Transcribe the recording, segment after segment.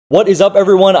What is up,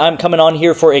 everyone? I'm coming on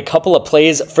here for a couple of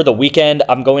plays for the weekend.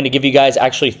 I'm going to give you guys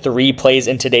actually 3 plays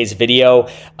in today's video,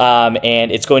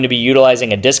 and it's going to be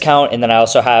utilizing a discount, and then I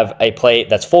also have a play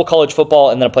that's full college football,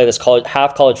 and then a play that's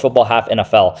half college football, half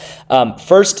NFL.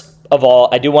 First of all,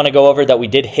 I do want to go over that we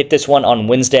did hit this one on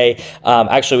Wednesday.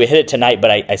 Actually, we hit it tonight,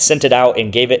 but I sent it out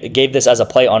and gave this as a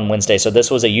play on Wednesday. So this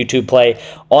was a YouTube play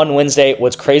on Wednesday.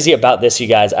 What's crazy about this, you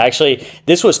guys, actually,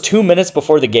 this was 2 minutes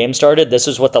before the game started. This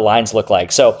is what the lines look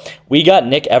like. So we got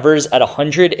Nick Evers at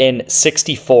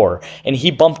 164, and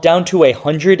he bumped down to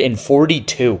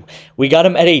 142. We got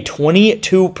him at a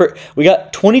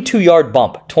 22-yard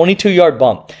bump, 22-yard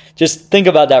bump. Just think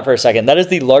about that for a second. That is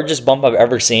the largest bump I've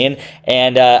ever seen,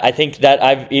 and I think that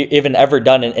I've even ever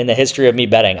done in the history of me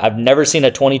betting. I've never seen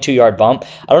a 22-yard bump.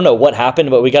 I don't know what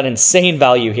happened, but we got insane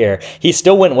value here. He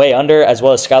still went way under, as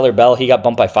well as Skylar Bell. He got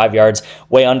bumped by 5 yards,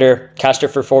 way under. Cashed her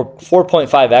for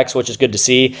 4.5x, which is good to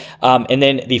see. And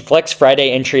then the Flex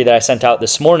Friday entry that I sent out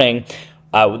this morning,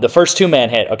 the first 2-man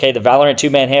hit, okay, the Valorant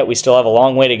 2-man hit, we still have a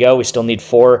long way to go. We still need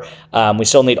 4. We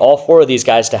still need all 4 of these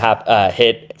guys to have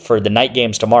hit for the night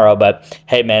games tomorrow, but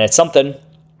hey, man, it's something.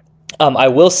 I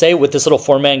will say with this little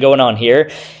 4-man going on here,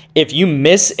 if you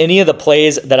miss any of the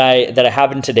plays that I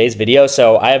have in today's video,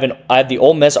 so I have the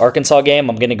Ole Miss Arkansas game.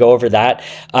 I'm going to go over that,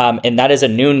 and that is a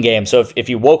noon game. So if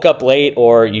you woke up late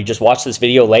or you just watched this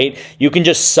video late, you can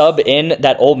just sub in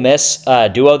that Ole Miss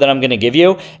duo that I'm going to give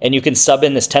you, and you can sub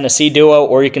in this Tennessee duo,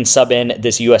 or you can sub in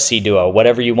this USC duo.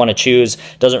 Whatever you want to choose,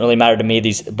 doesn't really matter to me.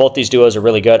 Both these duos are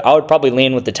really good. I would probably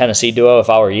lean with the Tennessee duo if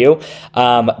I were you.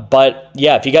 But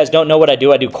yeah, if you guys don't know what I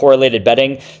do correlated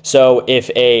betting. So if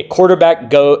a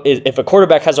quarterback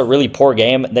has a really poor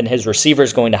game, then his receiver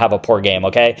is going to have a poor game,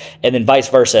 okay? And then vice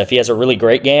versa. If he has a really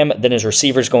great game, then his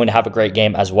receiver is going to have a great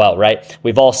game as well, right?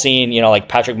 We've all seen, like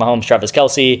Patrick Mahomes, Travis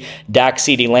Kelce, Dak,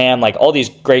 CeeDee Lamb, like all these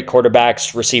great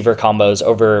quarterbacks, receiver combos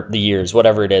over the years,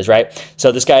 whatever it is, right?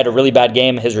 So this guy had a really bad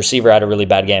game. His receiver had a really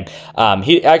bad game.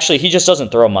 He just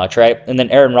doesn't throw much, right? And then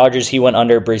Aaron Rodgers, he went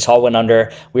under. Breece Hall went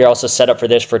under. We are also set up for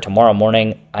this for tomorrow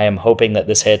morning. I am hoping that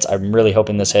this hits. I'm really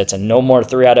hoping this hits, and no more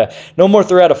 3 out of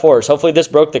 4s. Hopefully this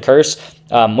broke the curse.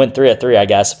 Went 3 out of 3, I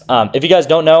guess. If you guys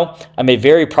don't know, I'm a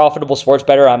very profitable sports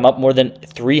bettor. I'm up more than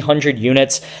 300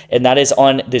 units, and that is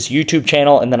on this YouTube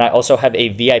channel. And then I also have a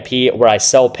VIP where I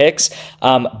sell picks.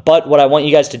 But what I want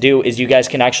you guys to do is you guys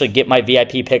can actually get my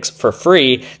VIP picks for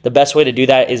free. The best way to do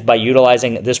that is by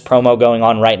utilizing this promo going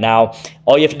on right now.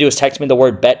 All you have to do is text me the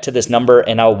word bet to this number,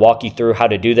 and I'll walk you through how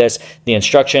to do this, the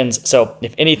instructions. So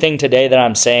if anything today that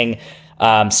I'm saying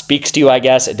speaks to you, I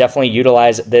guess, definitely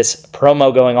utilize this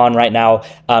promo going on right now.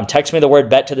 Text me the word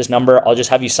bet to this number. I'll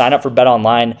just have you sign up for Bet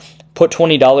Online, put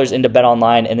 $20 into Bet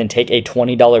Online, and then take a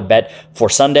 $20 bet for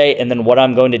Sunday. And then what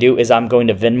I'm going to do is I'm going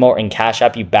to Venmo and Cash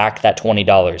App you back that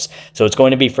 $20. So it's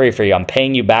going to be free for you. I'm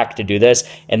paying you back to do this,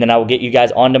 and then I will get you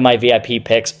guys onto my VIP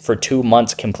picks for 2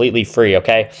 months completely free,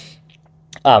 okay?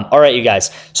 All right, you guys.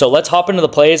 So let's hop into the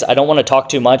plays. I don't want to talk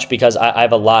too much because I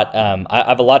have a lot. I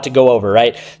have a lot to go over,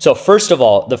 right? So first of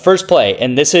all, the first play,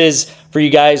 and this is for you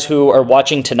guys who are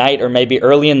watching tonight or maybe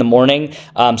early in the morning.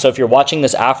 So if you're watching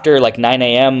this after like 9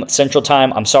 a.m. Central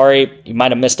Time, I'm sorry, you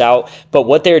might have missed out. But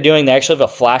what they're doing, they actually have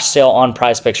a flash sale on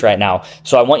PrizePicks right now.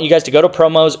 So I want you guys to go to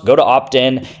promos, go to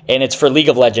opt-in, and it's for League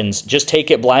of Legends. Just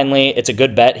take it blindly. It's a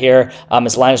good bet here.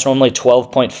 Its line is normally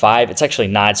 12.5. It's actually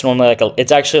not. It's normally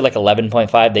it's actually like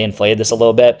 11.5. They inflated this a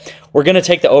little bit. We're going to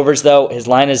take the overs though. His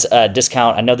line is a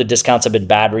discount. I know the discounts have been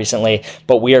bad recently,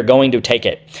 but we are going to take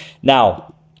it.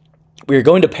 Now, we're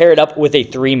going to pair it up with a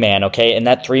 3-man, okay? And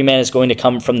that 3-man is going to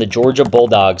come from the Georgia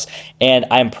Bulldogs. And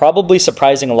I'm probably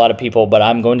surprising a lot of people, but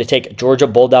I'm going to take Georgia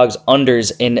Bulldogs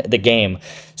unders in the game.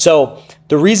 So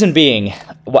the reason being,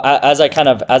 as I kind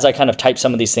of type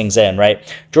some of these things in,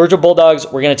 right? Georgia Bulldogs,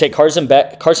 we're going to take Carson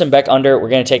Beck under. We're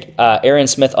going to take Aaron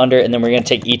Smith under, and then we're going to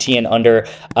take Etienne under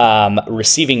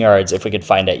receiving yards if we could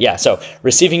find it. Yeah, so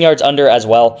receiving yards under as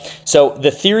well. So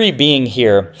the theory being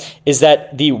here is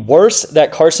that the worse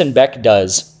that Carson Beck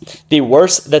does, the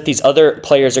worse that these other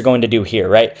players are going to do here,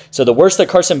 right? So the worse that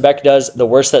Carson Beck does, the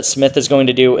worse that Smith is going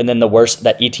to do, and then the worse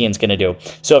that Etienne's going to do.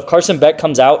 So if Carson Beck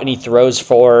comes out and he throws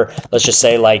for, let's just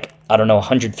say like, I don't know,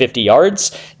 150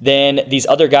 yards, then these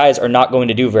other guys are not going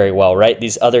to do very well, right?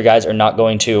 These other guys are not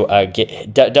going to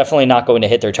definitely not going to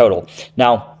hit their total.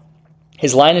 Now,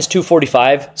 His line is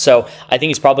 245, so I think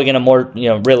he's probably going to more,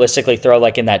 realistically throw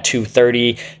like in that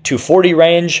 230, 240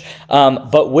 range.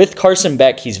 But with Carson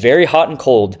Beck, he's very hot and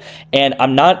cold. And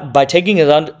by taking it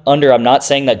under, I'm not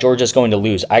saying that Georgia is going to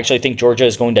lose. I actually think Georgia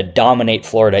is going to dominate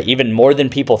Florida, even more than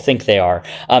people think they are.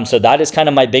 So that is kind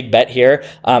of my big bet here.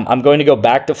 I'm going to go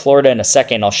back to Florida in a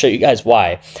second. I'll show you guys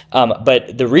why.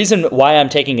 But the reason why I'm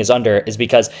taking his under is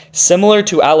because similar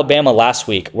to Alabama last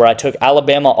week, where I took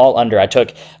Alabama all under, I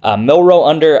took Milroe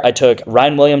under, I took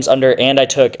Ryan Williams under, and I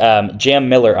took Jam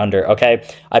Miller under, okay?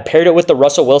 I paired it with the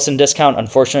Russell Wilson discount.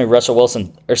 Unfortunately, Russell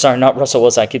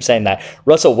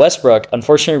Westbrook.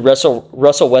 Unfortunately,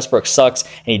 Russell Westbrook sucks,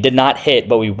 and he did not hit,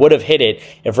 but we would have hit it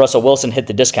if Russell Wilson hit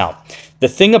the discount. The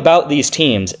thing about these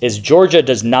teams is Georgia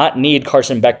does not need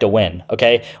Carson Beck to win,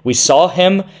 okay? We saw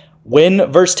him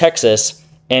win versus Texas,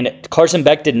 and Carson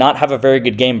Beck did not have a very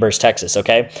good game versus Texas,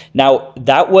 okay? Now,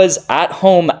 that was at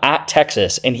home at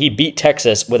Texas, and he beat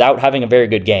Texas without having a very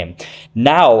good game.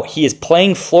 Now, he is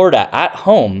playing Florida at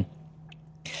home,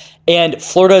 and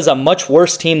Florida is a much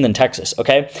worse team than Texas,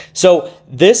 okay? So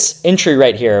this entry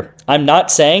right here, I'm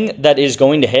not saying that is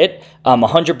going to hit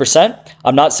 100%.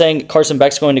 I'm not saying Carson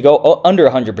Beck's going to go under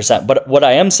 100%, but what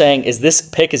I am saying is this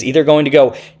pick is either going to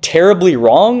go terribly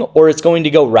wrong or it's going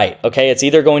to go right, okay? It's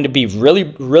either going to be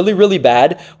really, really, really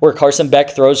bad where Carson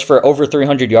Beck throws for over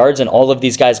 300 yards and all of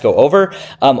these guys go over,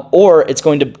 or it's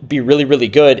going to be really, really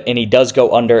good and he does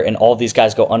go under and all of these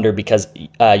guys go under because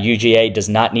UGA does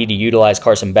not need to utilize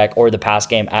Carson Beck or the pass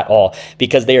game at all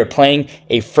because they are playing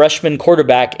a freshman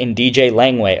quarterback in DJ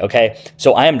Langway, okay?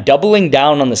 So I am doubling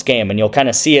down on this game, and you'll kind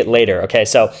of see it later, okay?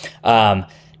 So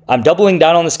I'm doubling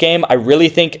down on this game. I really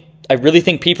think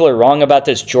people are wrong about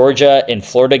this Georgia and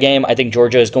Florida game. I think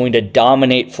Georgia is going to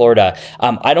dominate Florida.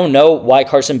 I don't know why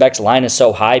Carson Beck's line is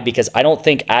so high because I don't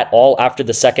think at all after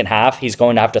the second half he's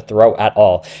going to have to throw at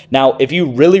all. Now, if you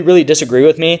really, really disagree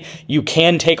with me, you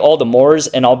can take all the mores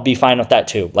and I'll be fine with that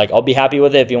too. Like, I'll be happy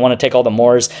with it if you want to take all the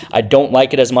mores. I don't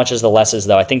like it as much as the lesses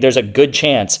though. I think there's a good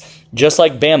chance, just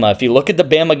like Bama, if you look at the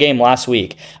Bama game last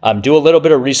week, do a little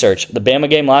bit of research. The Bama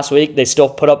game last week, they still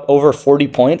put up over 40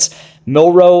 points.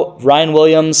 Milroe, Ryan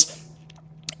Williams,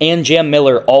 and Jam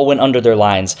Miller all went under their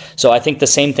lines. So I think the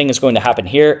same thing is going to happen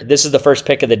here. This is the first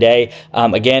pick of the day.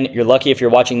 Again, you're lucky if you're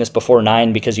watching this before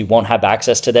 9 because you won't have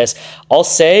access to this. I'll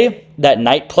say that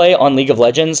night play on League of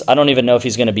Legends, I don't even know if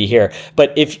he's going to be here.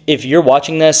 But if you're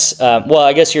watching this, well,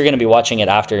 I guess you're going to be watching it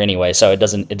after anyway, so it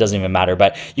doesn't even matter.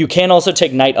 But you can also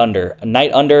take night under,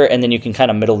 and then you can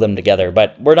kind of middle them together.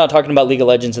 But we're not talking about League of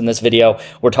Legends in this video.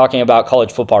 We're talking about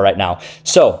college football right now.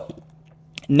 So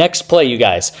next play, you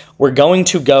guys, we're going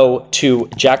to go to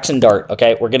Jackson Dart,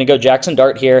 okay? We're going to go Jackson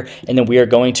Dart here, and then we are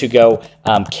going to go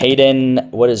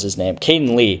Caden, what is his name?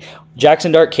 Caden Lee.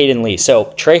 Jackson Dart, Caden Lee.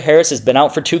 So Trey Harris has been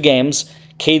out for 2 games.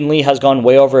 Caden Lee has gone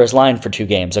way over his line for 2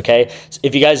 games, okay?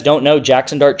 If you guys don't know,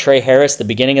 Jackson Dart, Trey Harris, the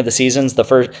beginning of the seasons, the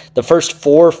first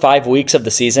 4 or 5 weeks of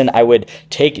the season, I would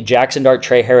take Jackson Dart,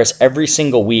 Trey Harris every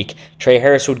single week. Trey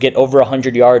Harris would get over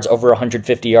 100 yards, over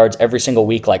 150 yards every single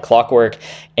week like clockwork,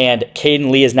 and Caden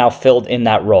Lee is now filled in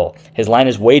that role. His line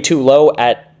is way too low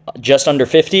at just under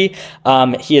 50.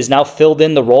 He is now filled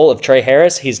in the role of Trey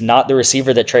Harris. He's not the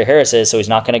receiver that Trey Harris is, so he's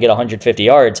not going to get 150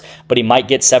 yards, but he might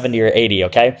get 70 or 80,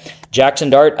 okay? Jackson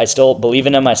Dart, I still believe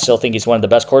in him. I still think he's one of the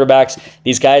best quarterbacks.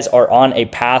 These guys are on a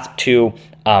path to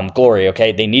glory,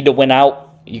 okay? They need to win out.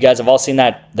 You guys have all seen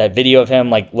that video of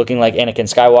him like looking like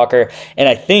Anakin Skywalker. And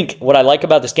I think what I like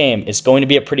about this game is going to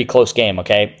be a pretty close game,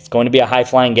 okay? It's going to be a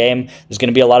high-flying game. There's going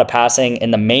to be a lot of passing.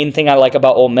 And the main thing I like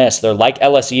about Ole Miss, they're like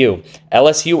LSU.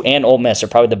 LSU and Ole Miss are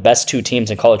probably the best 2 teams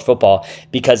in college football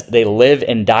because they live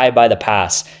and die by the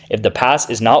pass. If the pass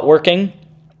is not working,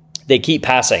 they keep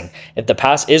passing. If the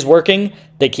pass is working,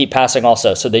 they keep passing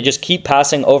also. So they just keep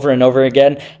passing over and over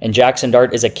again, and Jackson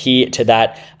Dart is a key to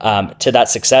that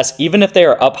success. Even if they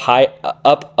are up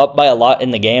by a lot in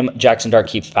the game, Jackson Dart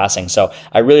keeps passing. So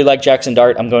I really like Jackson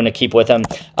Dart. I'm going to keep with him.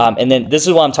 And then this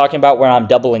is what I'm talking about where I'm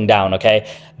doubling down, okay?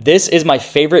 This is my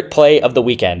favorite play of the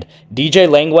weekend. DJ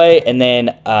Langway and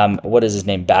then, what is his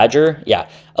name, Badger? Yeah,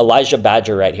 Elijah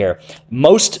Badger right here.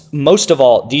 Most of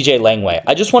all, DJ Langway.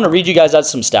 I just want to read you guys out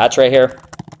some stats right here.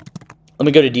 Let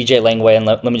me go to DJ Langway and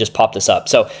let me just pop this up.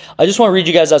 So I just want to read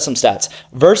you guys out some stats.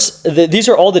 These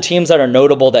are all the teams that are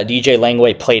notable that DJ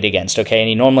Langway played against, okay? And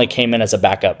he normally came in as a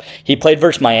backup. He played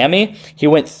versus Miami. He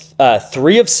went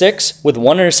 3 of 6 with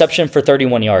 1 interception for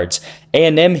 31 yards.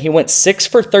 A&M, he went 6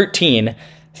 for 13,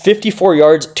 54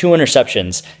 yards, 2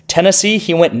 interceptions. Tennessee,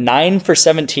 he went 9 for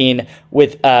 17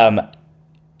 with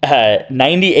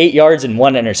 98 yards and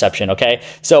 1 interception, okay?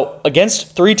 So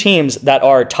against 3 teams that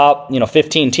are top,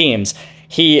 15 teams,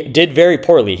 he did very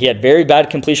poorly. He had very bad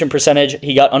completion percentage.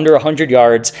 He got under 100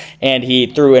 yards, and he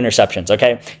threw interceptions,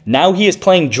 okay? Now he is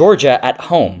playing Georgia at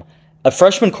home. A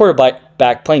freshman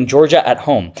quarterback playing Georgia at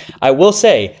home. I will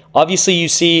say, obviously you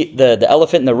see the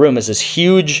elephant in the room is this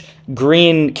huge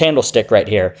green candlestick right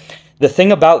here. The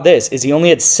thing about this is he only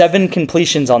had 7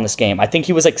 completions on this game. I think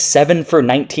he was like 7 for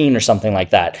 19 or something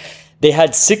like that. They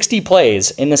had 60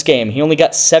 plays in this game. He only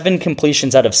got 7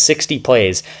 completions out of 60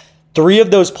 plays. 3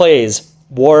 of those plays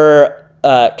were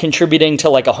contributing to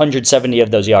like 170 of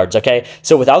those yards, okay?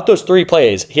 So without those 3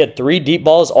 plays, he had 3 deep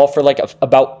balls, all for like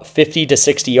about 50 to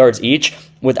 60 yards each.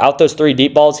 Without those 3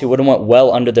 deep balls, he would have went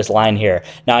well under this line here.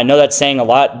 Now, I know that's saying a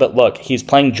lot, but look, he's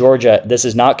playing Georgia. This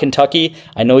is not Kentucky.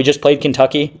 I know he just played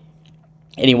Kentucky,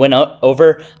 and he went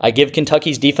over. I give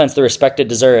Kentucky's defense the respect it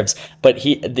deserves, but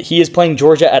he is playing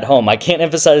Georgia at home. I can't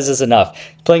emphasize this enough.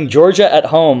 Playing Georgia at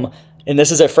home, and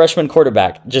this is a freshman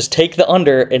quarterback. Just take the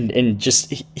under, and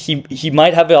just he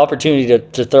might have the opportunity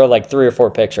to throw like 3 or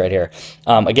 4 picks right here.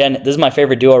 Again, this is my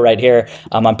favorite duo right here.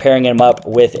 I'm pairing him up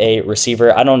with a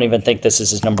receiver. I don't even think this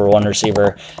is his number 1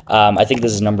 receiver. I think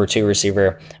this is number 2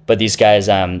 receiver. But these guys,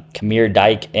 Kamir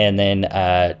Dyke and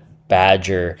then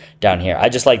Badger down here. I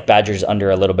just like Badger's under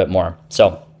a little bit more.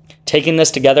 So taking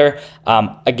this together,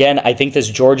 again, I think this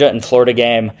Georgia and Florida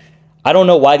game, I don't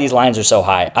know why these lines are so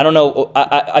high. I don't know.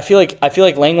 I feel like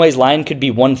Langway's line could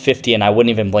be 150 and I wouldn't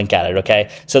even blink at it.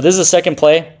 Okay, so this is the second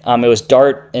play. It was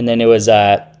Dart, and then it was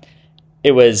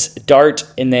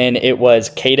Dart, and then it was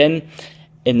Caden,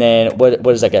 and then what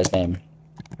is that guy's name?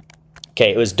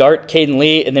 Okay, it was Dart, Caden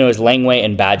Lee, and then it was Langway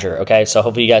and Badger. Okay, so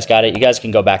hopefully you guys got it. You guys can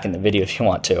go back in the video if you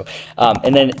want to.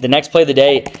 And then the next play of the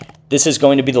day, this is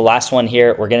going to be the last one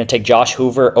here. We're going to take Josh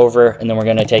Hoover over, and then we're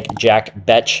going to take Jack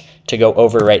Betch to go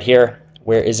over right here.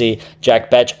 Where is he?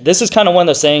 Jack Betch. This is kind of one of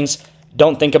those things,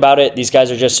 don't think about it. These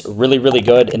guys are just really, really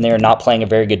good, and they're not playing a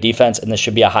very good defense, and this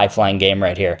should be a high-flying game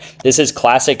right here. This is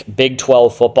classic Big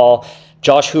 12 football.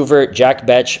 Josh Hoover, Jack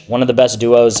Betch, one of the best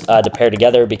duos to pair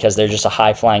together because they're just a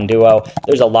high-flying duo.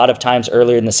 There's a lot of times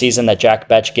earlier in the season that Jack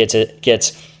Betch gets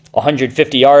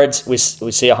 150 yards. We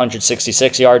see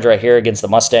 166 yards right here against the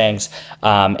Mustangs.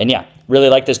 And yeah, really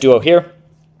like this duo here.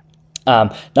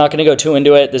 Not going to go too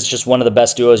into it. This is just one of the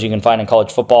best duos you can find in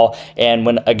college football. And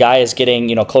when a guy is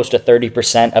getting, close to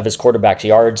 30% of his quarterback's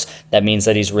yards, that means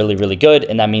that he's really, really good,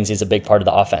 and that means he's a big part of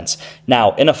the offense.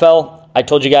 Now, NFL, I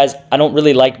told you guys, I don't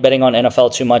really like betting on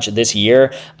NFL too much this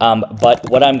year, but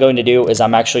what I'm going to do is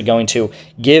I'm actually going to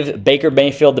give Baker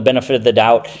Mayfield the benefit of the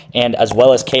doubt, and as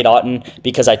well as Cade Otton,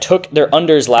 because I took their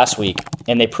unders last week,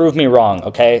 and they proved me wrong,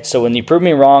 okay? So when you prove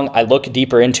me wrong, I look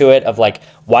deeper into it of like,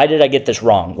 why did I get this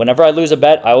wrong? Whenever I lose a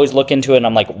bet, I always look into it, and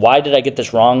I'm like, why did I get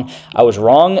this wrong? I was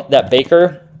wrong that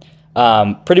Baker...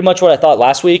 pretty much what I thought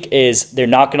last week is they're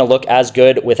not going to look as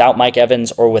good without Mike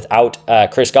Evans or without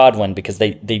Chris Godwin because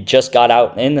they just got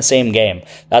out in the same game.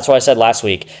 That's what I said last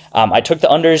week. I took the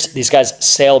unders. These guys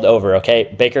sailed over,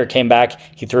 okay? Baker came back.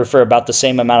 He threw for about the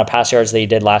same amount of pass yards that he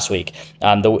did last week,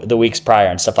 the weeks prior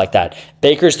and stuff like that.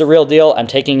 Baker's the real deal. I'm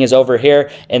taking his over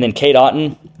here. And then Cade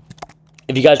Otton.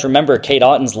 If you guys remember Cade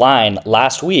Otton's line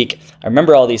last week, I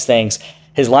remember all these things.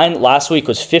 His line last week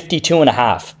was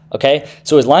 52.5. Okay,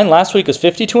 so his line last week was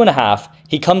 52.5.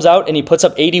 He comes out and he puts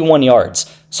up 81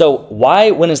 yards. So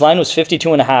why, when his line was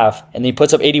 52.5 and he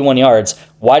puts up 81 yards,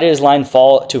 why did his line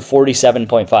fall to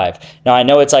 47.5? Now I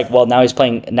know it's like, well, now he's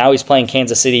playing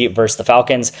Kansas City versus the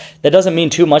Falcons. That doesn't mean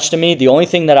too much to me. The only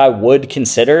thing that I would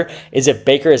consider is if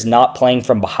Baker is not playing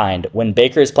from behind. When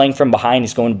Baker is playing from behind,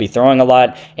 he's going to be throwing a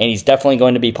lot, and he's definitely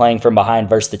going to be playing from behind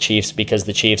versus the Chiefs because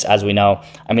the Chiefs, as we know,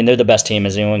 I mean, they're the best team.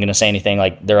 Is anyone going to say anything?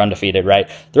 Like, they're undefeated, right?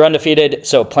 They're undefeated,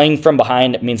 so playing from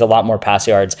behind means a lot more pass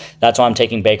yards. That's why I'm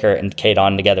taking Baker and Cade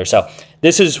on together. So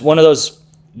this is one of those.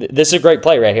 This is a great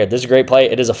play right here. This is a great play.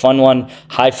 It is a fun one.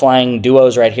 High-flying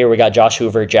duos right here. We got Josh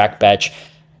Hoover, Jack Betch,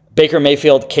 Baker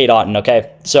Mayfield, Cade Otton,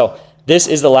 okay? So this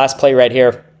is the last play right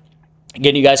here.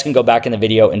 Again, you guys can go back in the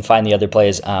video and find the other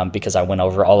plays because I went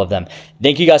over all of them.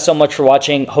 Thank you guys so much for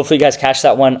watching. Hopefully you guys cash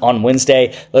that one on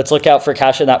Wednesday. Let's look out for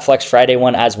cashing that Flex Friday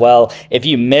one as well. If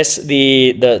you miss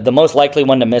the most likely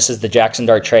one to miss is the Jackson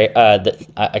Dart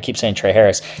I keep saying Trey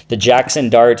Harris. The Jackson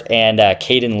Dart and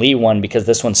Caden Lee one because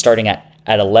this one's starting at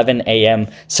 11 a.m.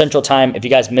 Central Time. If you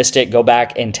guys missed it, go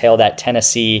back and tail that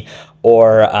Tennessee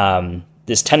or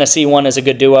this Tennessee one is a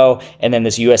good duo, and then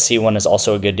this USC one is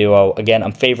also a good duo. Again,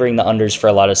 I'm favoring the unders for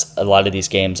a lot of these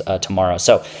games tomorrow.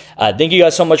 So thank you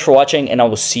guys so much for watching, and I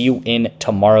will see you in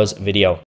tomorrow's video.